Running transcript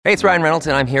Hey, it's Ryan Reynolds,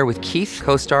 and I'm here with Keith,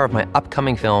 co-star of my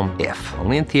upcoming film, If,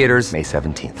 only in theaters May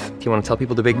 17th. Do you want to tell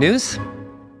people the big news?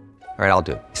 All right, I'll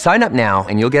do it. Sign up now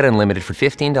and you'll get unlimited for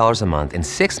 $15 a month and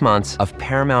 6 months of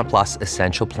Paramount Plus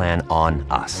Essential Plan on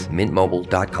us.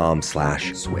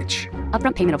 MintMobile.com/switch.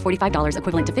 Upfront payment of $45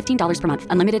 equivalent to $15 per month.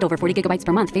 Unlimited over 40 gigabytes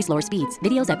per month. Face lower speeds.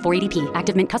 Videos at 480p.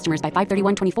 Active Mint customers by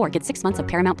 531.24 get 6 months of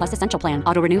Paramount Plus Essential Plan.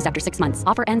 Auto renews after 6 months.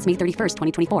 Offer ends May 31st,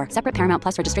 2024. Separate Paramount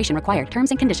Plus registration required. Terms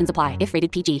and conditions apply if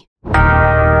rated PG.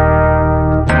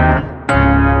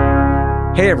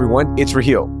 Hey everyone, it's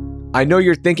Raheel. I know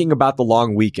you're thinking about the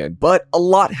long weekend, but a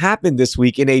lot happened this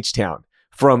week in H-Town.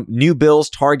 From new bills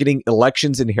targeting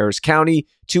elections in Harris County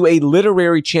to a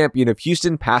literary champion of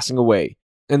Houston passing away.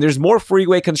 And there's more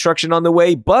freeway construction on the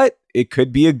way, but it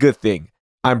could be a good thing.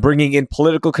 I'm bringing in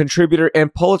political contributor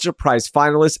and Pulitzer Prize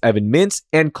finalist Evan Mintz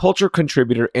and culture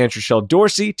contributor Antrashell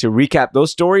Dorsey to recap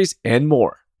those stories and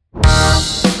more.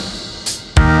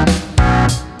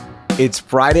 It's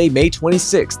Friday, May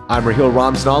 26th. I'm Raheel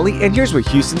Ramznali, and here's what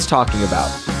Houston's talking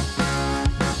about.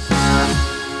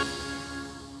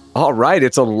 All right,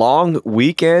 it's a long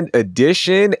weekend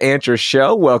edition.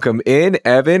 Antrashell, welcome in.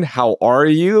 Evan, how are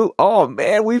you? Oh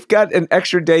man, we've got an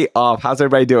extra day off. How's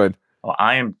everybody doing? Well,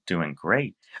 I am doing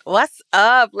great. What's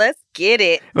up? Let's get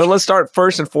it. Well, let's start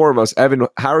first and foremost. Evan,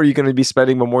 how are you going to be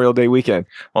spending Memorial Day weekend?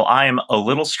 Well, I am a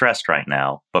little stressed right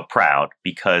now, but proud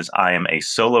because I am a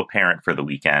solo parent for the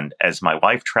weekend as my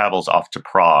wife travels off to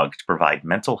Prague to provide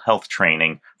mental health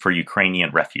training for Ukrainian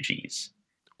refugees.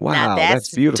 Wow, now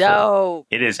that's beautiful. Dope.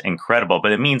 It is incredible,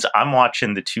 but it means I'm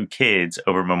watching the two kids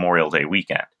over Memorial Day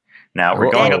weekend. Now, we're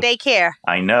Daddy going daycare.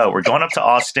 I know. We're going up to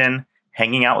Austin,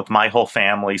 hanging out with my whole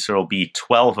family. So it'll be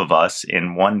 12 of us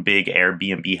in one big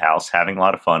Airbnb house having a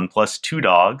lot of fun, plus 2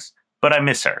 dogs. But I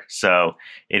miss her. So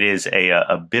it is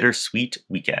a bittersweet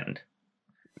weekend.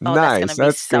 Oh, Nice.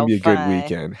 That's going to be a good fun.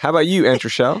 weekend. How about you,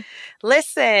 Antrashell?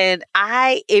 Listen,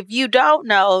 if you don't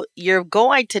know, you're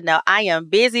going to know I am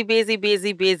busy.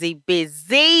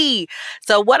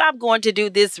 So what I'm going to do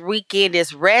this weekend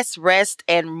is rest,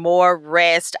 and more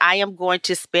rest. I am going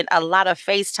to spend a lot of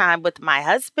FaceTime with my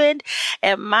husband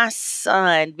and my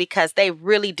son because they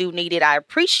really do need it. I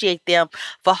appreciate them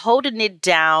for holding it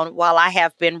down while I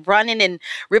have been running and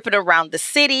ripping around the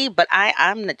city, but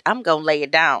I'm going to lay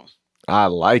it down. I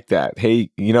like that. Hey,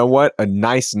 you know what? A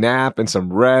nice nap and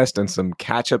some rest and some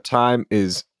catch-up time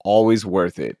is always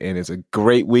worth it. And it's a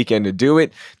great weekend to do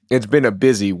it. It's been a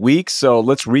busy week, so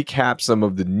let's recap some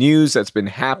of the news that's been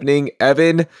happening.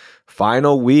 Evan,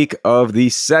 final week of the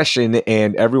session,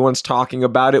 and everyone's talking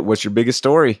about it. What's your biggest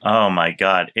story? Oh my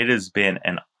God. It has been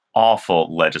an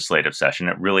awful legislative session.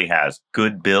 It really has.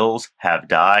 Good bills have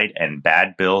died and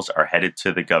bad bills are headed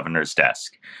to the governor's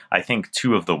desk. I think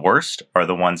 2 of the worst are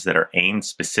the ones that are aimed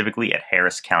specifically at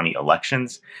Harris County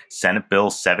elections. Senate Bill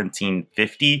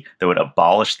 1750 that would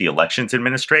abolish the elections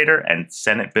administrator, and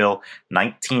Senate Bill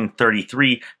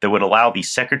 1933 that would allow the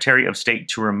Secretary of State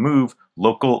to remove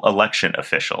local election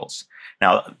officials.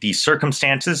 Now, the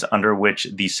circumstances under which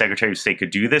the Secretary of State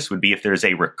could do this would be if there's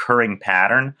a recurring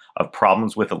pattern of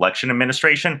problems with election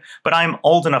administration. But I'm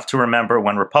old enough to remember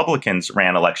when Republicans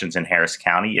ran elections in Harris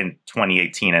County in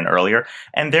 2018 and earlier,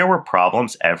 and there were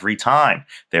problems every time.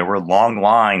 There were long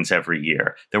lines every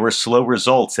year. There were slow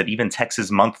results that even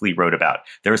Texas Monthly wrote about.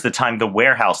 There was the time the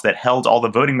warehouse that held all the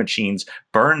voting machines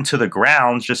burned to the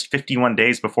ground just 51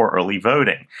 days before early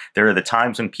voting. There are the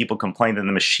times when people complained that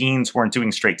the machines weren't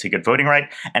doing straight ticket voting right.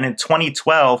 And in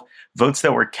 2012, votes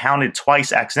that were counted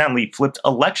twice accidentally flipped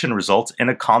election results in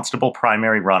a constable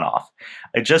primary runoff.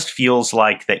 It just feels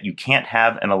like that you can't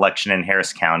have an election in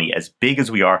Harris County as big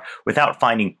as we are without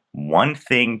finding one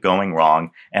thing going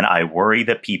wrong. And I worry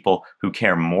that people who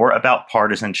care more about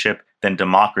partisanship than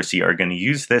democracy are going to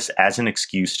use this as an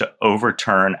excuse to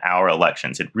overturn our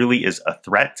elections. It really is a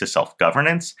threat to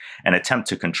self-governance, an attempt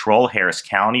to control Harris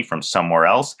County from somewhere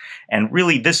else. And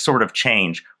really, this sort of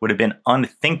change would have been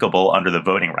unthinkable under the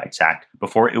Voting Rights Act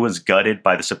before it was gutted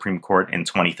by the Supreme Court in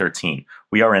 2013.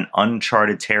 We are in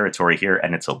uncharted territory here,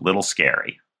 and it's a little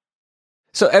scary.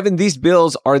 So, Evan, these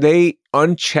bills, are they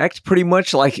unchecked pretty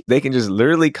much? Like they can just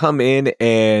literally come in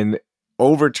and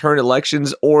overturn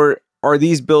elections? Or are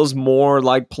these bills more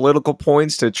like political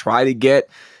points to try to get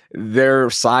their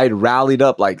side rallied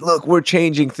up? Like, look, we're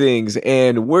changing things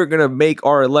and we're going to make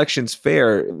our elections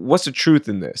fair. What's the truth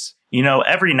in this? You know,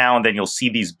 every now and then you'll see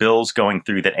these bills going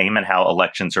through that aim at how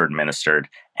elections are administered,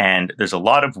 and there's a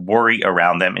lot of worry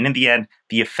around them. And in the end,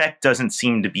 the effect doesn't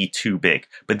seem to be too big.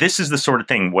 But this is the sort of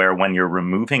thing where when you're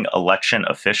removing election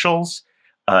officials,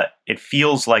 it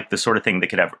feels like the sort of thing that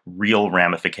could have real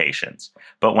ramifications.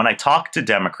 But when I talk to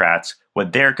Democrats,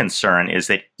 what their concern is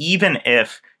that even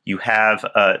if you have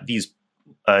these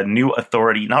new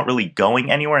authority not really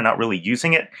going anywhere, not really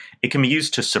using it, it can be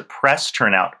used to suppress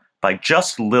turnout by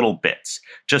just little bits,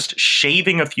 just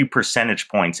shaving a few percentage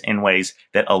points in ways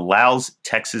that allows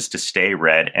Texas to stay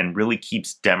red and really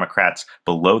keeps Democrats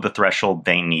below the threshold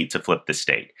they need to flip the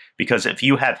state. Because if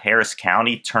you have Harris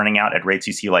County turning out at rates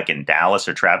you see like in Dallas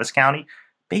or Travis County,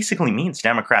 basically means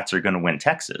Democrats are going to win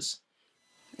Texas.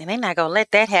 And they're not going to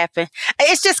let that happen.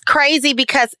 It's just crazy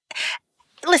because,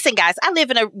 listen, guys, I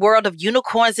live in a world of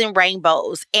unicorns and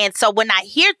rainbows. And so when I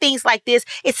hear things like this,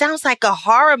 it sounds like a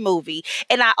horror movie.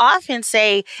 And I often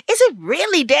say, is it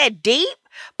really that deep?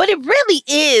 But it really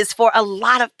is for a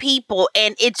lot of people.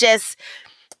 And it just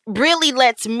really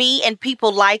lets me and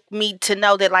people like me to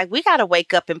know that, like, we got to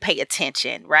wake up and pay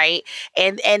attention, right?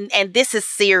 And this is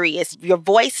serious. Your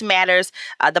voice matters.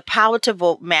 The power to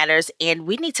vote matters. And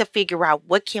we need to figure out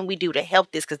what can we do to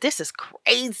help this, because this is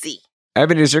crazy.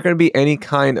 Evan, is there going to be any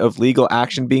kind of legal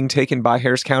action being taken by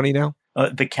Harris County now?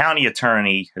 The county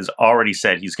attorney has already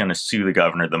said he's going to sue the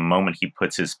governor the moment he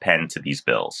puts his pen to these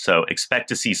bills. So expect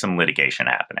to see some litigation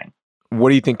happening. What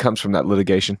do you think comes from that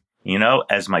litigation? You know,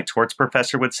 as my torts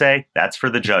professor would say, that's for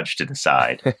the judge to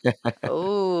decide.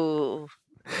 Ooh.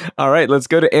 All right, let's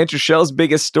go to Aunt Rochelle's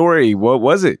biggest story. What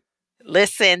was it?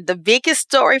 Listen, the biggest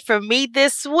story for me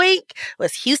this week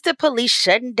was Houston police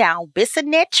shutting down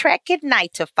Bissonnet track at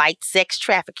night to fight sex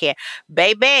trafficking.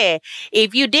 Baby,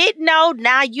 if you didn't know,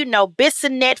 now you know.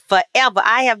 Bissonnet forever.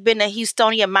 I have been a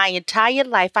Houstonian my entire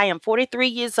life. I am 43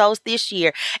 years old this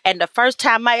year. And the first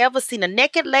time I ever seen a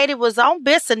naked lady was on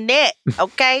Bissonnet,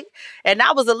 okay? And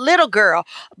I was a little girl.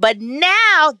 But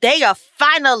now they are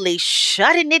finally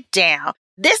shutting it down.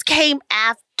 This came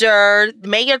after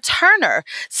Mayor Turner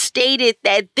stated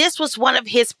that this was one of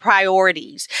his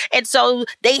priorities. And so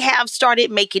they have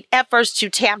started making efforts to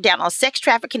tamp down on sex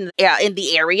trafficking in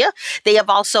the area. They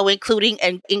have also including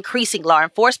an increasing law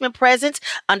enforcement presence,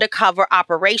 undercover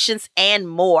operations, and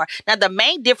more. Now, the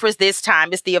main difference this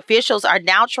time is the officials are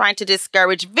now trying to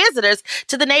discourage visitors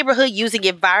to the neighborhood using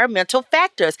environmental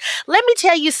factors. Let me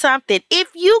tell you something.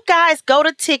 If you guys go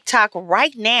to TikTok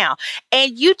right now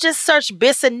and you just search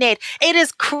Bissonnet, it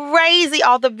is crazy,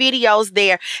 all the videos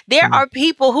there. There are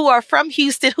people who are from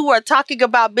Houston who are talking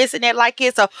about Bissonnet like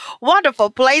it's a wonderful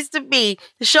place to be,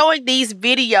 showing these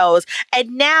videos.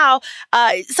 And now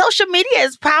social media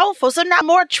is powerful. So now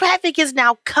more traffic is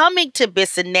now coming to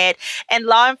Bissonnet, and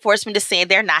law enforcement is saying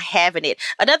they're not having it.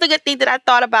 Another good thing that I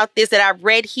thought about this that I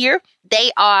read here,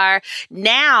 they are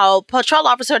now, patrol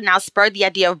officers are now spurred the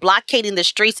idea of blockading the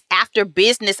streets after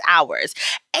business hours.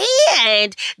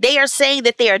 And they are saying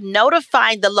that they are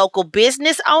notifying the local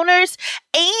business owners,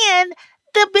 and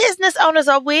the business owners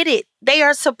are with it. They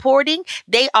are supporting,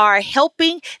 they are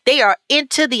helping, they are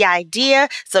into the idea.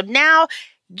 So now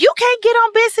you can't get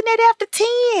on Bissonnet after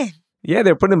 10. Yeah,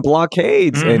 they're putting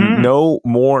blockades and no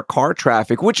more car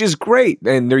traffic, which is great.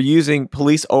 And they're using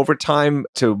police overtime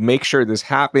to make sure this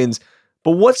happens.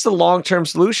 But what's the long-term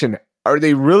solution? Are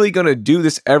they really going to do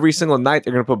this every single night?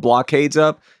 They're going to put blockades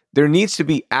up? There needs to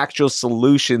be actual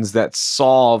solutions that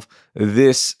solve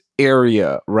this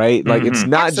area, right? Like, it's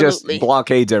not just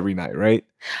blockades every night, right?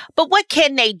 But what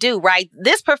can they do, right?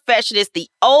 This profession is the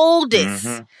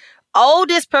oldest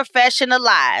profession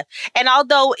alive. And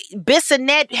although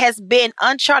Bissonnet has been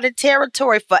uncharted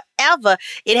territory forever,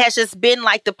 it has just been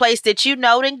like the place that you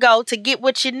know and go to get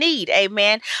what you need.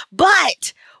 Amen.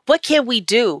 But what can we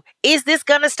do? Is this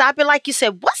going to stop it? Like you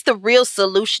said, what's the real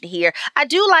solution here? I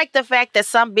do like the fact that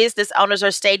some business owners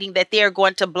are stating that they're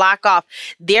going to block off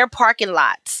their parking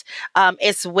lots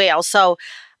as well. So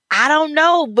I don't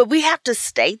know, but we have to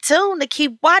stay tuned to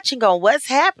keep watching on what's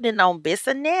happening on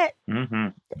Bissonnet.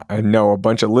 I know a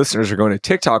bunch of listeners are going to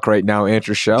TikTok right now, Aunt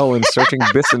Rochelle, and searching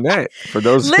Bissonnet for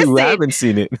those who haven't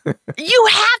seen it. You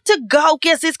have to go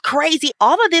because it's crazy.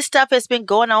 All of this stuff has been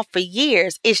going on for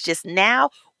years. It's just now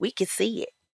we can see it.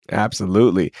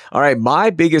 Absolutely. All right.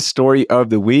 My biggest story of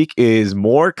the week is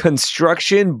more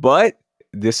construction, but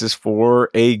this is for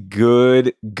a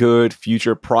good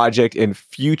future project and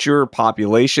future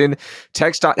population.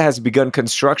 TxDOT has begun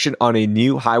construction on a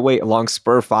new highway along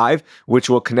Spur 5, which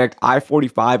will connect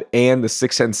I-45 and the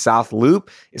 610 South Loop.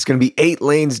 It's going to be 8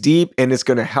 lanes deep, and it's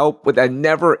going to help with that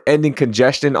never-ending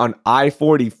congestion on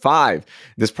I-45.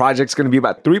 This project's going to be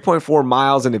about 3.4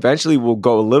 miles, and eventually will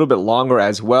go a little bit longer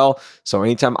as well. So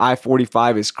anytime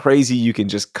I-45 is crazy, you can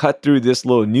just cut through this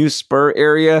little new spur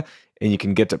area, and you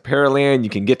can get to Pearland, you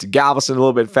can get to Galveston a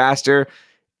little bit faster.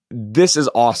 this is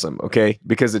awesome, okay?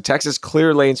 Because the Texas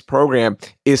Clear Lanes program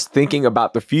is thinking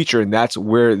about the future, and that's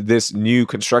where this new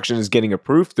construction is getting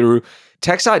approved through.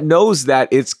 TxDOT knows that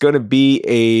it's going to be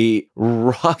a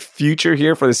rough future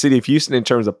here for the city of Houston in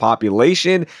terms of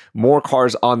population, more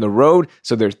cars on the road.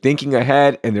 So they're thinking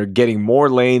ahead and they're getting more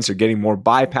lanes, they're getting more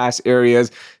bypass areas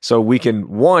so we can,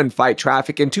 one, fight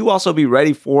traffic, and two, also be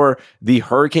ready for the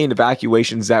hurricane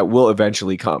evacuations that will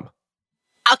eventually come.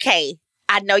 Okay,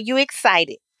 I know you're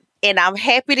excited. And I'm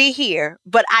happy to hear,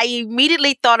 but I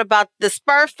immediately thought about the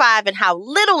Spur 5 and how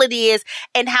little it is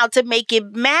and how to make it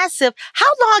massive. How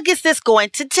long is this going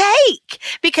to take?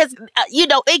 Because,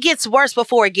 it gets worse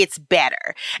before it gets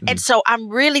better. And so I'm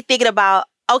really thinking about,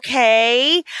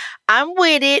 okay, I'm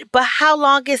with it, but how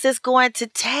long is this going to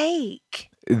take?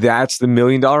 That's the $1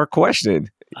 million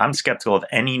question. I'm skeptical of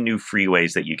any new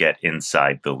freeways that you get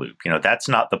inside the loop. That's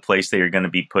not the place that you're going to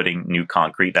be putting new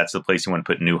concrete. That's the place you want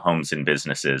to put new homes and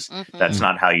businesses. That's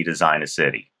not how you design a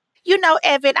city.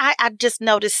 Evan, I just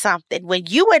noticed something. When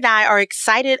you and I are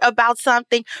excited about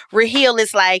something, Raheel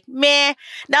is like, man,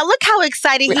 now look how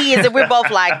excited he is. And we're both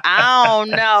like, I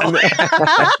don't know.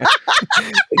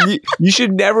 You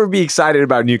should never be excited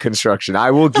about new construction. I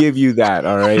will give you that,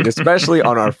 all right? Especially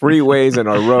on our freeways and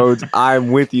our roads.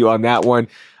 I'm with you on that one.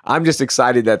 I'm just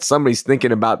excited that somebody's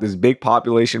thinking about this big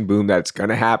population boom that's going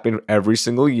to happen every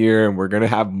single year, and we're going to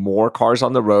have more cars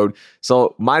on the road.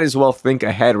 So might as well think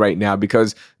ahead right now,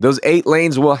 because those 8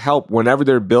 lanes will help whenever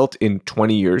they're built in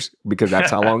 20 years, because that's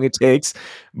how long it takes.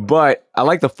 But I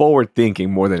like the forward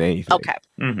thinking more than anything. Okay.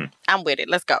 I'm with it.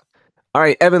 Let's go. All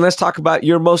right, Evan, let's talk about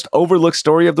your most overlooked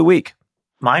story of the week.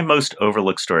 My most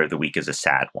overlooked story of the week is a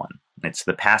sad one. It's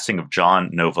the passing of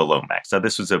John Nova Lomax. Now,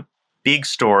 this was a big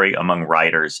story among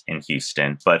writers in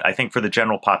Houston, but I think for the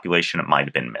general population, it might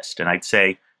have been missed. And I'd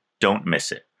say, don't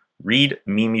miss it. Read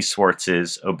Mimi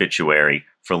Swartz's obituary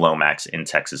for Lomax in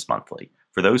Texas Monthly.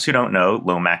 For those who don't know,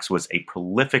 Lomax was a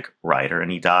prolific writer,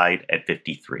 and he died at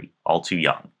 53, all too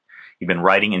young. He'd been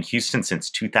writing in Houston since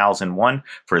 2001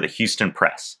 for the Houston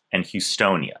Press and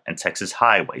Houstonia and Texas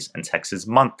Highways and Texas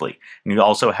Monthly. And he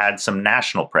also had some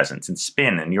national presence in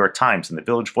Spin and New York Times and the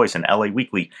Village Voice and LA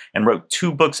Weekly, and wrote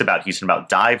 2 books about Houston, about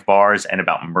dive bars and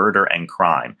about murder and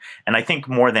crime. And I think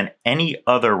more than any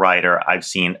other writer I've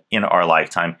seen in our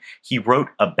lifetime, he wrote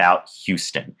about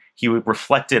Houston. He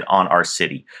reflected on our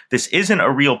city. This isn't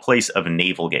a real place of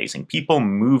navel gazing. People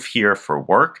move here for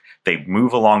work. They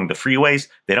move along the freeways.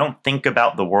 They don't think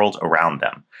about the world around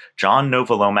them. John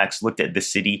Nova Lomax looked at the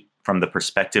city from the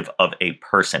perspective of a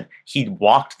person. He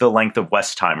walked the length of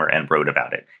Westheimer and wrote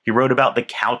about it. He wrote about the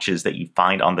couches that you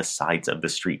find on the sides of the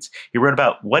streets. He wrote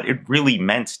about what it really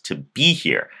meant to be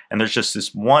here. And there's just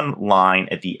this one line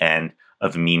at the end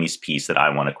of Mimi's piece that I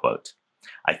want to quote.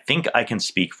 I think I can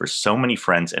speak for so many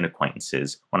friends and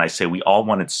acquaintances when I say we all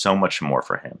wanted so much more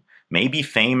for him. Maybe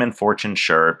fame and fortune,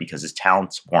 sure, because his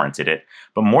talents warranted it.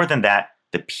 But more than that,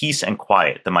 the peace and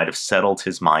quiet that might have settled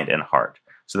his mind and heart,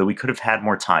 so that we could have had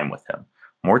more time with him,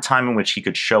 more time in which he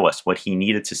could show us what he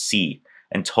needed to see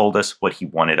and told us what he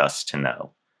wanted us to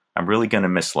know. I'm really going to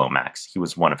miss Lomax. He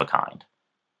was one of a kind.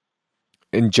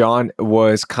 And John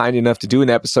was kind enough to do an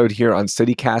episode here on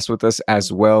CityCast with us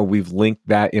as well. We've linked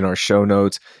that in our show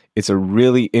notes. It's a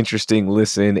really interesting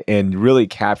listen and really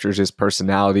captures his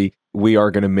personality. We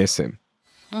are going to miss him.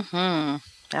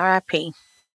 R.I.P.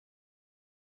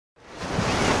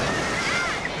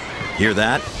 Hear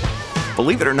that?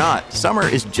 Believe it or not, summer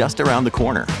is just around the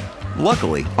corner.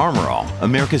 Luckily, Armor All,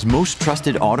 America's most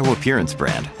trusted auto appearance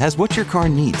brand, has what your car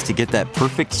needs to get that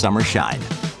perfect summer shine.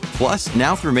 Plus,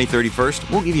 now through May 31st,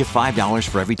 we'll give you $5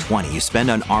 for every $20 you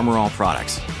spend on Armor All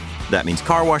products. That means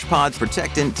car wash pods,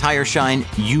 protectant, tire shine,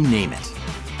 you name it.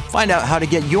 Find out how to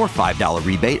get your $5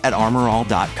 rebate at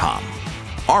armorall.com.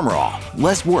 Armor All,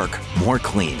 less work, more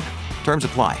clean. Terms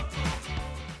apply.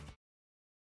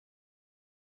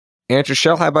 And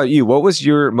Trishelle, how about you? What was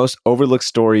your most overlooked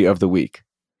story of the week?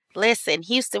 Listen,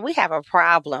 Houston, we have a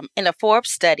problem. In a Forbes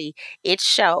study, it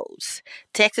shows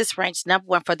Texas ranks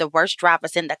 #1 for the worst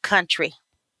drivers in the country.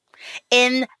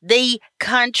 In the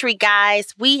country,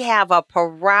 guys, we have a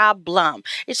problem.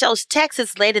 It shows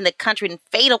Texas led in the country in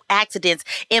fatal accidents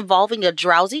involving a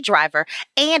drowsy driver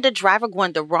and a driver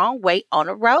going the wrong way on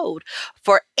a road.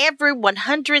 For every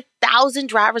 100,000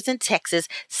 drivers in Texas,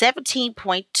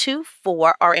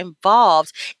 17.24 are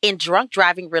involved in drunk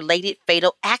driving related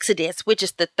fatal accidents, which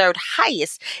is the 3rd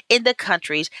highest in the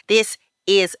country. This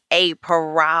is a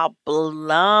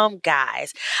problem,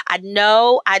 guys. I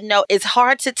know it's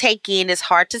hard to take in, it's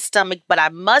hard to stomach, but I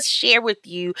must share with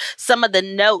you some of the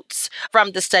notes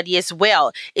from the study as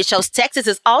well. It shows Texas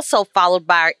is also followed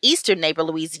by our eastern neighbor,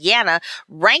 Louisiana,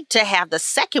 ranked to have the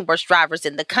second worst drivers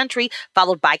in the country,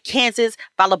 followed by Kansas,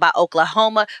 followed by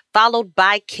Oklahoma, followed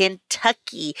by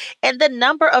Kentucky. And the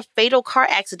number of fatal car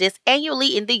accidents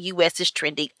annually in the U.S. is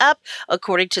trending up.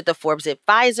 According to the Forbes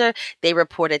Advisor, they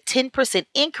report a 10%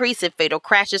 increase in fatal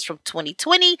crashes from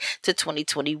 2020 to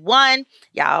 2021.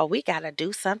 Y'all, we got to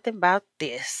do something about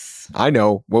this. I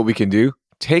know what we can do.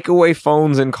 Take away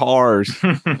phones and cars.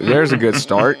 There's a good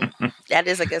start. That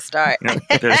is a good start.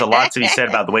 There's a lot to be said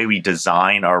about the way we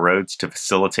design our roads to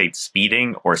facilitate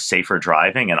speeding or safer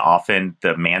driving. And often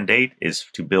the mandate is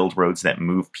to build roads that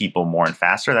move people more and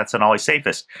faster. That's not always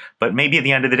safest. But maybe at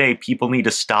the end of the day, people need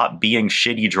to stop being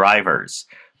shitty drivers.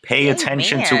 Pay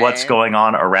attention to what's going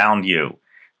on around you.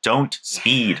 Don't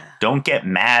speed. Yeah. Don't get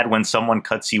mad when someone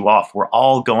cuts you off. We're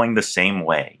all going the same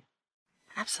way.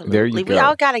 Absolutely. There you go. We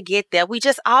all got to get there. We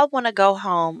just all want to go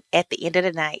home at the end of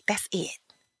the night. That's it.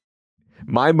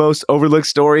 My most overlooked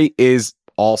story is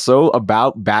also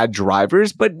about bad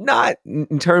drivers, but not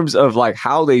in terms of like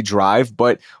how they drive,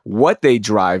 but what they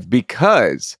drive,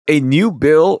 because a new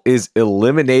bill is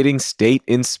eliminating state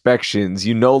inspections.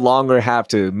 You no longer have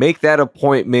to make that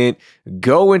appointment,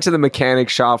 go into the mechanic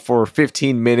shop for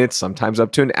 15 minutes, sometimes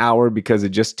up to an hour, because it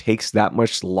just takes that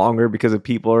much longer because of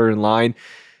people are in line.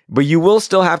 But you will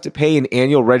still have to pay an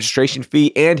annual registration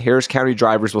fee, and Harris County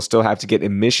drivers will still have to get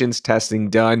emissions testing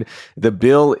done. The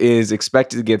bill is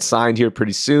expected to get signed here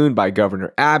pretty soon by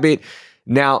Governor Abbott.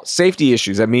 Now, safety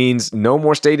issues, that means no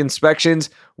more state inspections.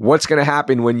 What's going to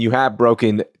happen when you have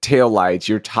broken taillights,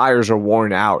 your tires are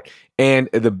worn out? And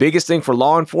the biggest thing for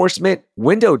law enforcement,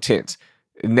 window tints.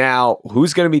 Now,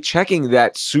 who's going to be checking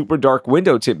that super dark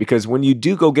window tint? Because when you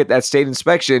do go get that state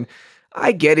inspection,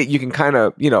 I get it. You can kind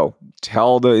of,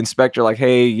 tell the inspector like,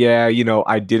 hey, yeah,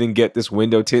 I didn't get this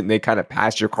window tint, and they kind of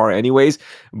pass your car anyways.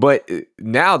 But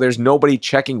now there's nobody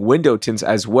checking window tints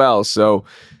as well. So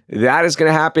that is going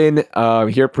to happen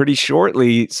here pretty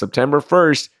shortly, September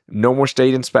 1st. No more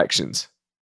state inspections.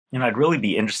 I'd really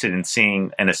be interested in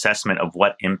seeing an assessment of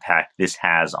what impact this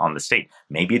has on the state.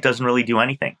 Maybe it doesn't really do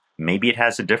anything. Maybe it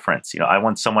has a difference. I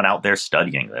want someone out there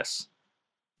studying this.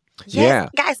 Yes,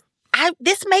 yeah. Guys.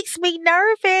 This makes me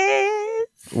nervous.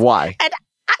 Why? And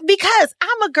because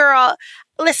I'm a girl.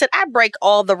 Listen, I break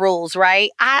all the rules, right?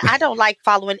 I don't like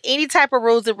following any type of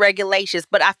rules and regulations,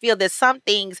 but I feel that some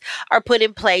things are put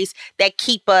in place that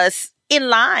keep us in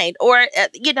line, or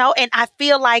and I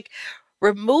feel like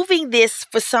removing this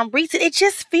for some reason, it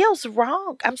just feels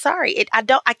wrong. I'm sorry.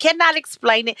 I cannot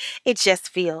explain it. It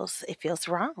feels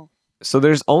wrong. So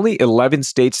there's only 11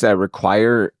 states that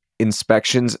require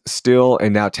inspections still,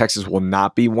 and now Texas will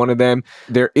not be one of them.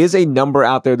 There is a number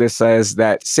out there that says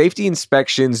that safety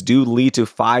inspections do lead to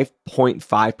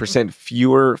 5.5%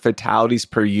 fewer fatalities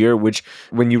per year, which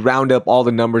when you round up all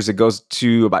the numbers, it goes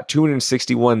to about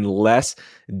 261 less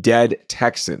dead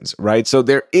Texans, right? So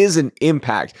there is an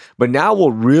impact, but now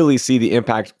we'll really see the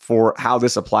impact for how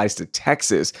this applies to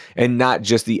Texas and not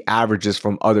just the averages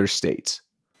from other states.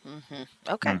 Mm-hmm.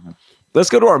 Okay. Mm-hmm. Let's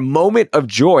go to our moment of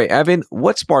joy. Evan,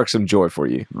 what sparked some joy for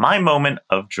you? My moment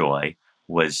of joy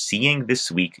was seeing this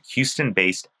week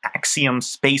Houston-based Axiom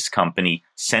Space Company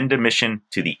send a mission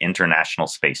to the International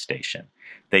Space Station.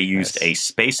 They used a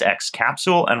SpaceX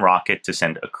capsule and rocket to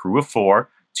send a crew of 4,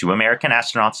 2 American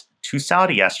astronauts, 2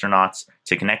 Saudi astronauts,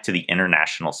 to connect to the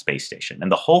International Space Station.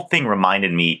 And the whole thing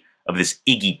reminded me of this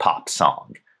Iggy Pop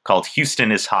song called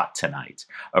Houston is Hot Tonight.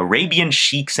 Arabian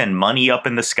sheiks and money up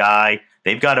in the sky.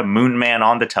 They've got a moon man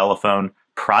on the telephone.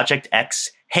 Project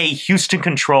X, hey, Houston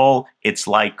Control, it's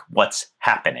like, what's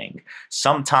happening?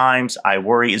 Sometimes I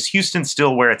worry, is Houston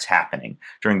still where it's happening?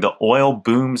 During the oil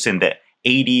booms in the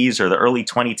 80s or the early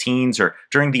 2010s, or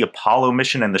during the Apollo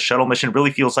mission and the shuttle mission, it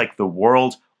really feels like the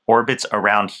world orbits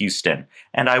around Houston.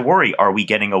 And I worry, are we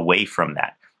getting away from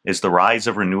that? Is the rise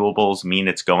of renewables mean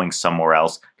it's going somewhere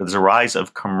else? Does the rise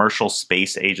of commercial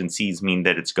space agencies mean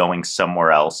that it's going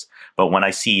somewhere else? But when I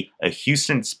see a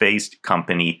Houston-based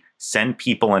company send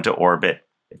people into orbit,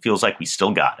 it feels like we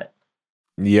still got it.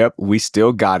 Yep, we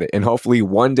still got it. And hopefully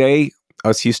one day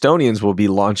us Houstonians will be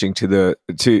launching to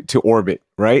orbit,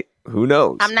 right? Who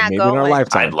knows? I'm not Maybe going. In our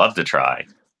lifetime. I'd love to try.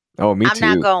 Oh, me too. I'm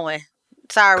not going.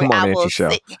 Sorry, Come on, I will.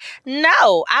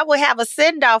 No, I will have a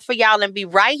send off for y'all and be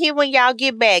right here when y'all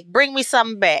get back. Bring me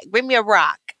something back. Bring me a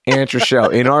rock. Aunt Rochelle,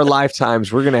 in our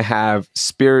lifetimes, we're going to have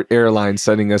Spirit Airlines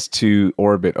sending us to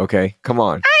orbit, okay? Come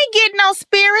on. I ain't ain't getting on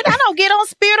Spirit. I don't get on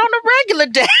Spirit on a regular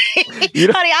day.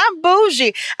 Honey, I'm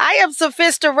bougie. I am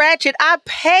Sophista Ratchet. I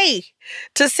pay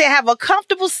to have a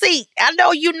comfortable seat. I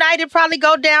know United probably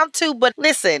go down too, but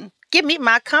listen, give me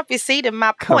my comfy seat and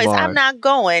my points. I'm not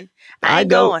going. I ain't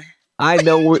going. I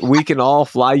know we can all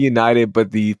fly United,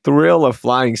 but the thrill of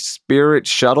flying Spirit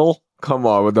shuttle, come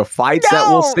on, with the fights that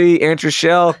we'll see, Aunt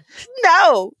Rochelle.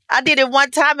 No, I did it one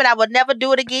time and I would never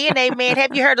do it again. Amen.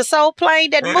 Have you heard of Soul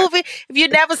Plane, that movie? If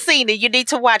you've never seen it, you need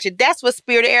to watch it. That's what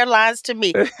Spirit Airlines to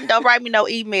me. Don't write me no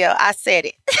email. I said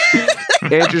it.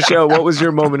 Aunt Rochelle, what was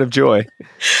your moment of joy?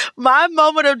 My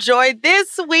moment of joy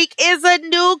this week is a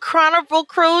new Carnival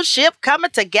cruise ship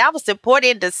coming to Galveston Port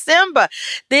in December.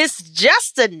 This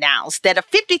just announced that a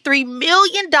 $53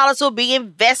 million will be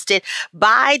invested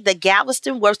by the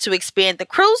Galveston Works to expand the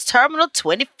cruise terminal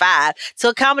 25 to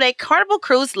accommodate Carnival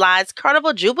Cruise Line's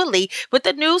Carnival Jubilee with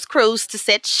the new cruise to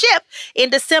set ship in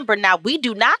December. Now, we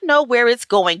do not know where it's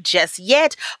going just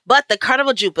yet, but the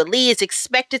Carnival Jubilee is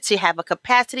expected to have a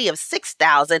capacity of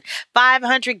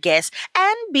 6,500 guests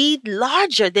and be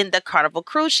larger than the Carnival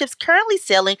cruise ships currently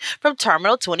sailing from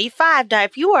Terminal 25. Now,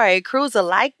 if you are a cruiser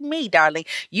like me, darling,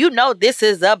 you know this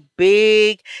is a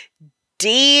big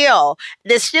deal.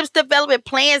 The ship's development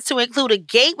plans to include a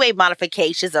gateway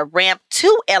modifications, a ramp,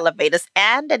 2 elevators,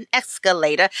 and an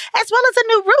escalator, as well as a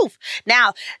new roof.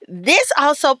 Now, this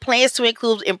also plans to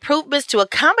include improvements to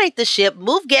accommodate the ship,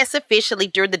 move guests efficiently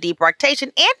during the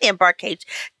debarkation and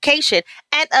embarkation,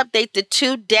 and update the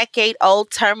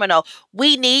 2-decade-old terminal.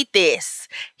 We need this.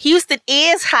 Houston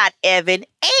is hot, Evan,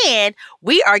 and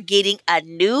we are getting a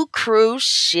new cruise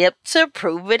ship to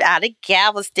prove it out of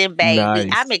Galveston, baby.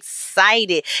 Nice. I'm excited.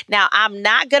 Now, I'm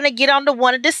not going to get on the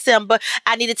one in December.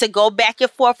 I needed to go back and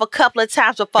forth a couple of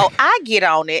times before I get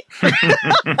on it.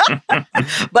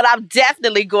 But I'm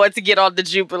definitely going to get on the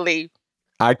Jubilee.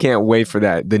 I can't wait for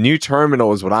that. The new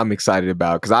terminal is what I'm excited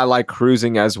about because I like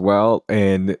cruising as well.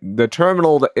 And the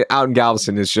terminal out in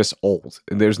Galveston is just old.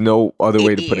 And there's no other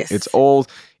way to put it. It's old.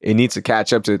 It needs to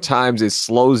catch up to the times. It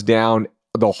slows down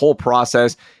the whole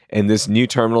process. And this new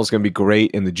terminal is going to be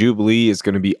great. And the Jubilee is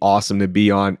going to be awesome to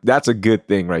be on. That's a good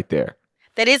thing right there.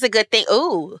 That is a good thing.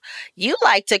 Ooh, you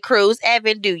like to cruise.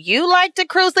 Evan, do you like to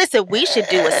cruise? Listen, we should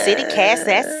do a city cast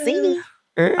at sea.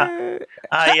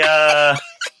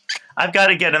 I've got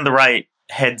to get in the right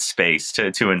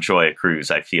headspace to enjoy a cruise,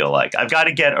 I feel like. I've got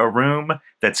to get a room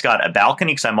that's got a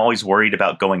balcony because I'm always worried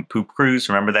about going poop cruise.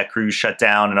 Remember that cruise shut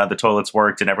down and other toilets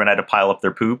worked and everyone had to pile up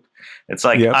their poop? It's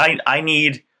like, yep. I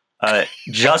need,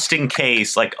 just in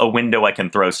case, like a window I can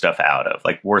throw stuff out of,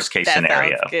 like worst case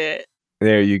scenario. Sounds good.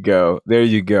 There you go. There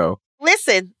you go.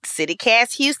 Listen,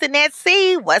 CityCast Houston at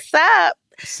Sea. What's up?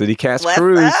 CityCast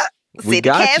Cruise. Up? We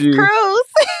got CityCast you. Cruise.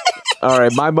 All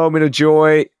right, my moment of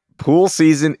joy. Pool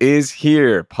season is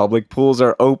here. Public pools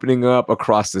are opening up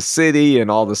across the city and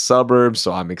all the suburbs,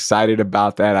 so I'm excited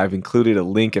about that. I've included a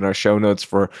link in our show notes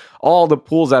for all the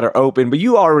pools that are open, but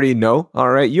you already know,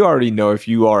 all right? You already know if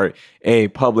you are a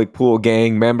public pool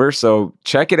gang member, so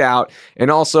check it out. And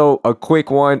also a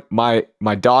quick one, my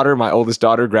daughter, my oldest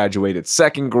daughter, graduated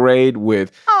 2nd grade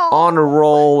with honor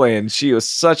roll, and she was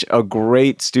such a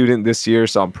great student this year,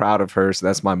 so I'm proud of her. So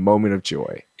that's my moment of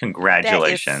joy.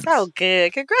 Congratulations. That is so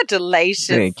good.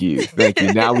 Congratulations. Thank you. Thank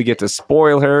you. Now we get to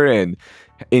spoil her and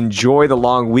enjoy the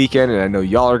long weekend, and I know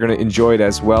y'all are going to enjoy it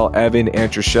as well. Evan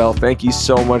and Rochelle, thank you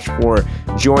so much for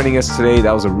joining us today.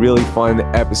 That was a really fun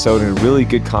episode and a really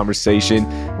good conversation.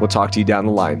 We'll talk to you down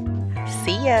the line.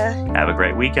 See ya. Have a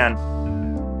great weekend.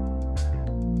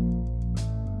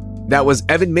 That was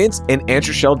Evan Mintz and Aunt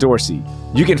Rochelle Dorsey.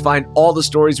 You can find all the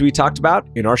stories we talked about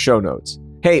in our show notes.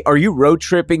 Hey, are you road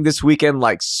tripping this weekend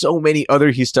like so many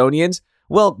other Houstonians?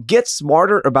 Well, get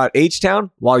smarter about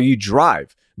H-Town while you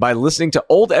drive by listening to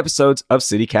old episodes of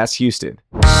CityCast Houston.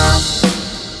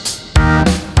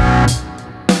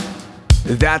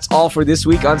 That's all for this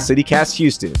week on CityCast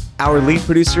Houston. Our lead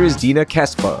producer is Dina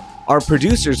Kespa. Our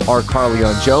producers are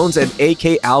Carleon Jones and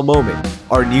A.K. Al Moment.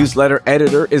 Our newsletter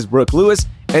editor is Brooke Lewis,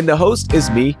 and the host is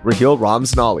me, Raheel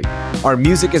Ramznali. Our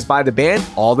music is by the band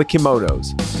All the Kimonos.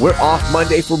 We're off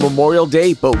Monday for Memorial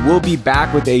Day, but we'll be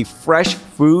back with a Fresh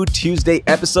Food Tuesday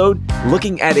episode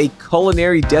looking at a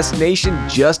culinary destination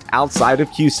just outside of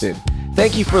Houston.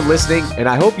 Thank you for listening, and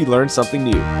I hope you learned something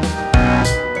new.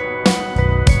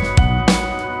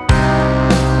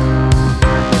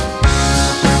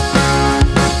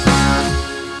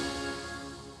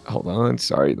 Hold on.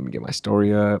 Sorry, let me get my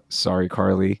story up. Sorry,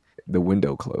 Carly. The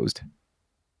window closed.